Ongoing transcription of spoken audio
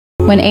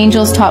when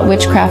angels taught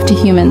witchcraft to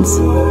humans.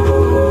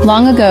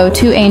 Long ago,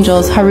 two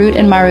angels, Harut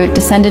and Marut,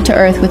 descended to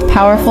earth with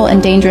powerful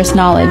and dangerous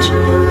knowledge,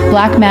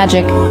 black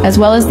magic, as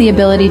well as the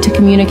ability to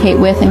communicate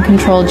with and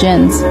control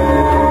jinns.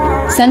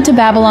 Sent to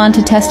Babylon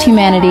to test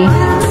humanity,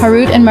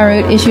 Harut and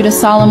Marut issued a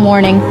solemn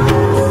warning: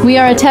 "We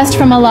are a test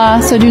from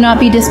Allah, so do not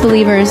be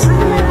disbelievers."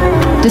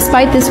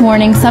 Despite this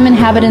warning, some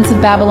inhabitants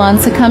of Babylon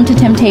succumbed to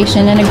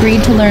temptation and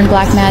agreed to learn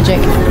black magic.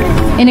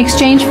 In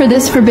exchange for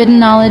this forbidden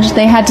knowledge,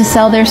 they had to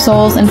sell their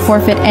souls and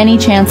forfeit any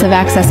chance of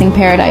accessing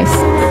paradise.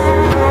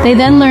 They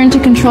then learned to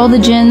control the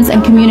jinns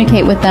and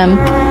communicate with them,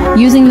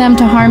 using them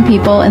to harm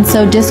people and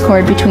sow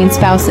discord between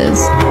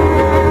spouses.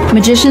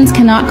 Magicians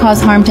cannot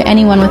cause harm to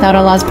anyone without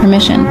Allah's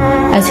permission,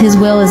 as His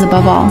will is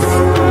above all.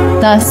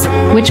 Thus,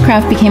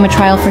 witchcraft became a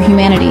trial for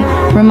humanity,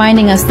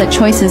 reminding us that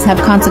choices have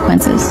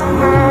consequences.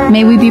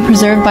 May we be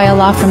preserved by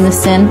Allah from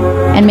this sin,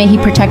 and may He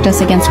protect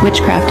us against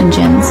witchcraft and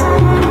jinns.